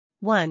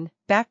1.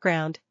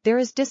 Background. There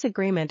is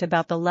disagreement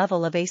about the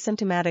level of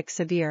asymptomatic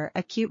severe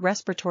acute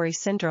respiratory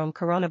syndrome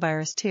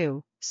coronavirus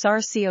 2,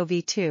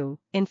 SARS-CoV-2,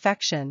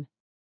 infection.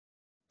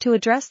 To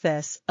address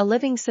this, a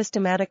living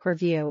systematic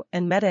review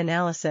and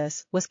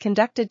meta-analysis was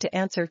conducted to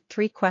answer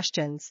 3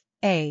 questions.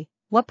 A.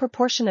 What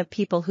proportion of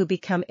people who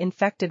become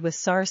infected with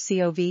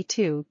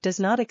SARS-CoV-2 does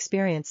not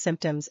experience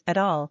symptoms at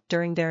all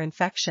during their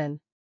infection?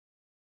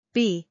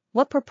 B.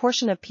 What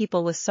proportion of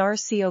people with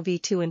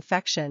SARS-CoV-2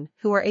 infection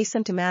who are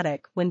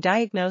asymptomatic when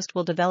diagnosed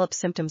will develop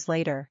symptoms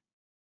later?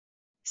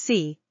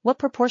 C. What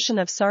proportion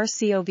of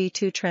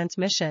SARS-CoV-2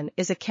 transmission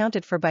is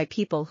accounted for by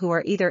people who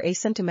are either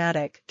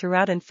asymptomatic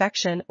throughout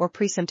infection or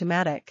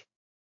presymptomatic?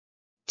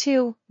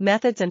 2.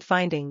 Methods and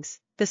findings.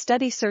 The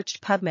study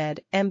searched PubMed,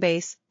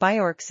 Embase,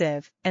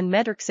 bioRxiv, and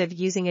medRxiv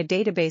using a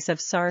database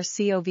of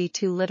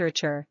SARS-CoV-2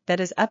 literature that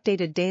is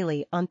updated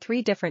daily on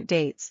 3 different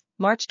dates: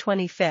 March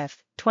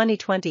 25,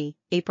 2020,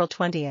 April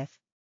 20th.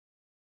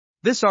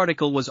 This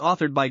article was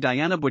authored by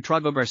Dianne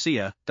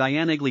Buitrago-Garcia,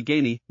 Dianne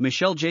Egli-Gany,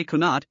 Michel J.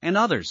 Counotte, and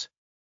others.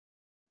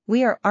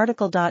 We are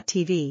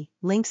RTCLTV,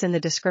 links in the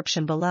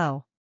description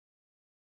below.